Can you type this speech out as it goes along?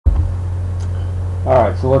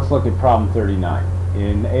Alright, so let's look at problem 39.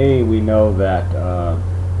 In A, we know that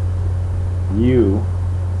mu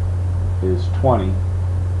is 20.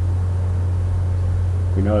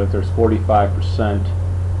 We know that there's 45%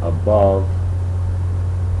 above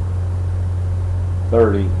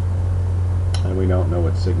 30, and we don't know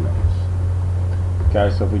what sigma is.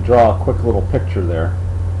 Okay, so if we draw a quick little picture there,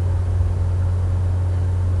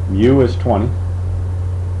 mu is 20,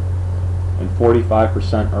 and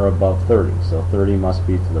 45% are above 30. So 30 must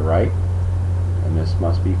be to the right, and this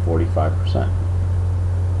must be 45%.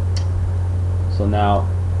 So now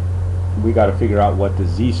we got to figure out what the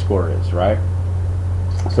z-score is, right?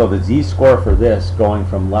 So the z-score for this, going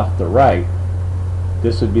from left to right,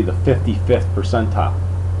 this would be the 55th percentile.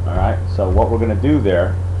 Alright, so what we're going to do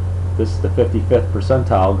there, this is the 55th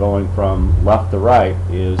percentile going from left to right,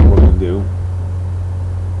 is we're going to do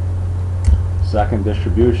second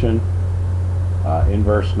distribution,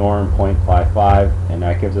 inverse norm 0.55, and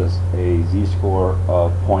that gives us a z-score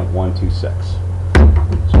of 0.126.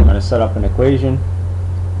 So I'm going to set up an equation.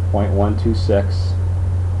 0.126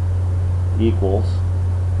 equals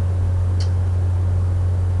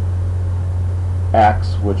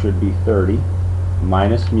x, which would be 30,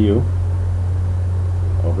 minus mu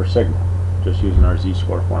over sigma, just using our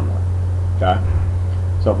z-score formula. Okay?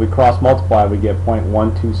 So if we cross multiply, we get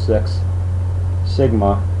 0.126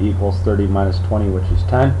 sigma equals 30 minus 20, which is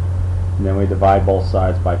 10, and then we divide both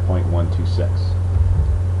sides by 0.126.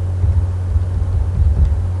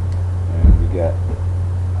 And we get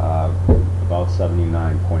about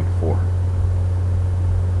 79.4.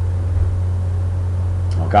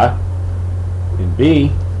 Okay? In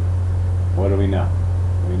B, what do we know?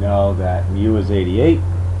 We know that mu is 88,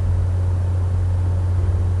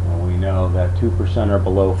 and we know that 2% are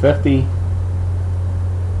below 50,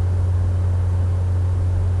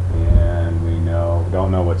 and we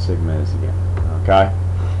don't know what sigma is again. Okay?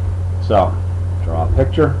 So, draw a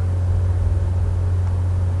picture.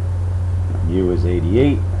 Mu is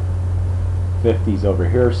 88, 50 is over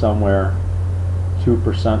here somewhere,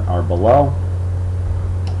 2% are below.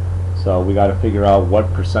 So we got to figure out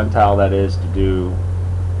what percentile that is to do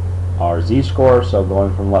our z-score. So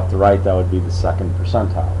going from left to right, that would be the second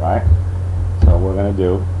percentile, right? So we're going to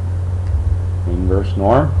do inverse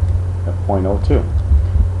norm of 0.02.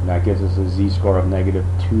 And that gives us a z-score of negative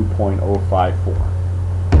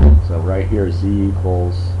 2.054. So right here, z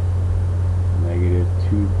equals negative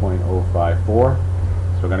 2.054. So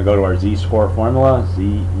we're going to go to our z-score formula.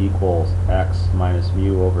 Z equals x minus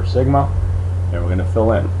mu over sigma. And we're going to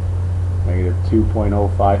fill in. Negative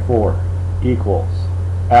 2.054 equals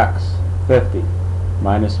x 50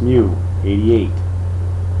 minus mu 88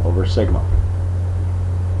 over sigma.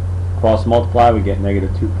 Cross multiply, we get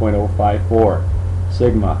negative 2.054.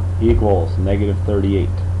 Sigma equals negative 38.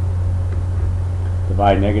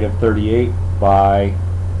 Divide negative 38 by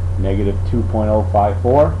negative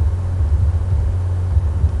 2.054.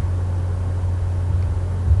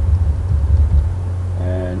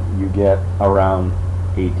 And you get around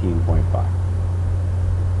 18.5.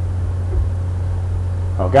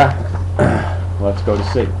 Okay, let's go to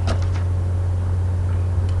C.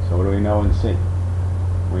 So what do we know in C?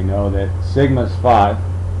 We know that sigma is 5,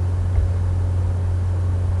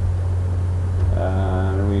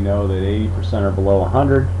 and we know that 80% are below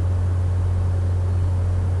 100,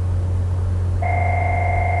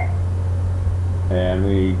 and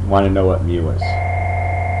we want to know what mu is.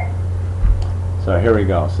 So here we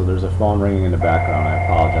go. So there's a phone ringing in the background. I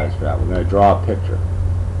apologize for that. We're going to draw a picture.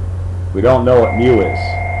 We don't know what mu is,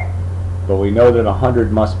 but we know that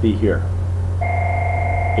 100 must be here.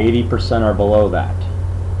 80% are below that.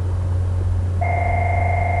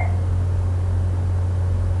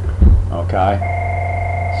 Okay.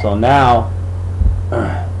 So now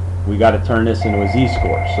we got to turn this into a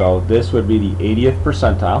z-score. So this would be the 80th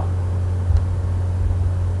percentile.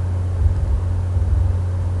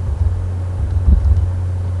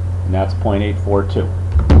 And that's 0.842.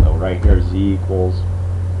 So right here, z equals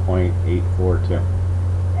 0.842.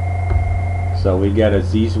 So we get a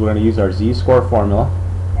z, so we're going to use our z-score formula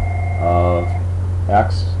of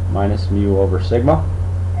x minus mu over sigma.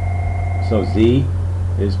 So z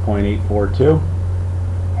is 0.842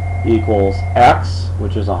 equals x,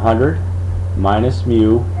 which is 100, minus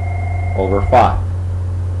mu over 5.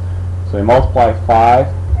 So we multiply 5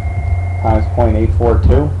 times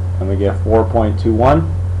 0.842, and we get 4.21.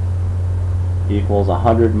 Equals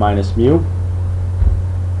 100 minus mu.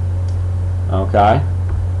 Okay.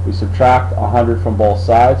 We subtract 100 from both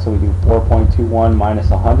sides, so we do 4.21 minus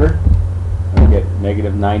 100. And we get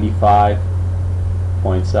negative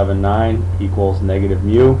 95.79 equals negative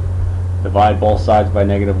mu. Divide both sides by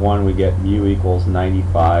 -1, we get mu equals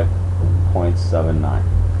 95.79.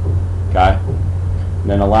 Okay? And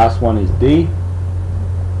then the last one is D.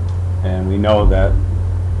 And we know that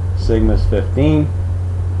sigma is 15.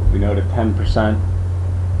 We know that 10%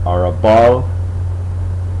 are above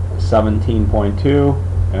 17.2.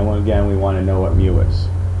 And again, we want to know what mu is.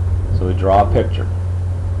 So we draw a picture.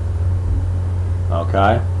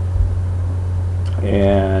 Okay?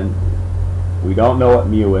 And we don't know what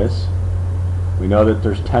mu is. We know that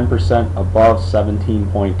there's 10% above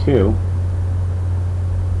 17.2.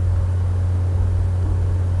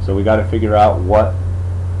 So we got to figure out what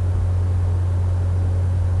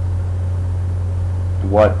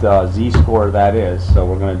z-score that is. So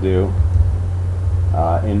we're going to do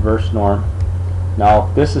inverse norm. Now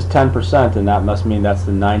if this is 10%, then that must mean that's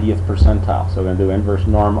the 90th percentile. So we're going to do inverse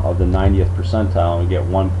norm of the 90th percentile, and we get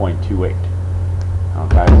 1.28.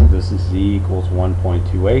 Okay, so this is z equals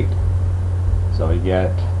 1.28. So we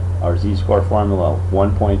get our z-score formula,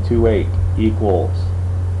 1.28 equals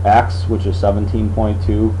x, which is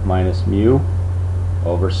 17.2, minus mu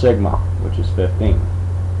over sigma, which is 15.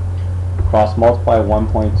 Cross multiply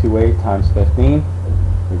 1.28 times 15,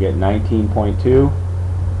 we get 19.2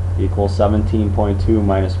 equals 17.2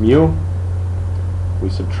 minus mu. We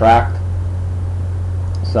subtract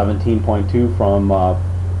 17.2 from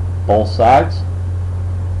both sides,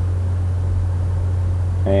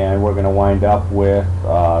 and we're going to wind up with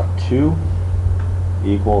 2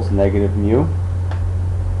 equals negative mu.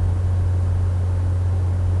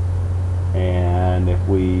 And if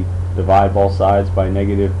we divide both sides by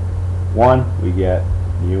 -1, we get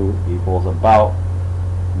mu equals about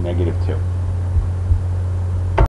 -2.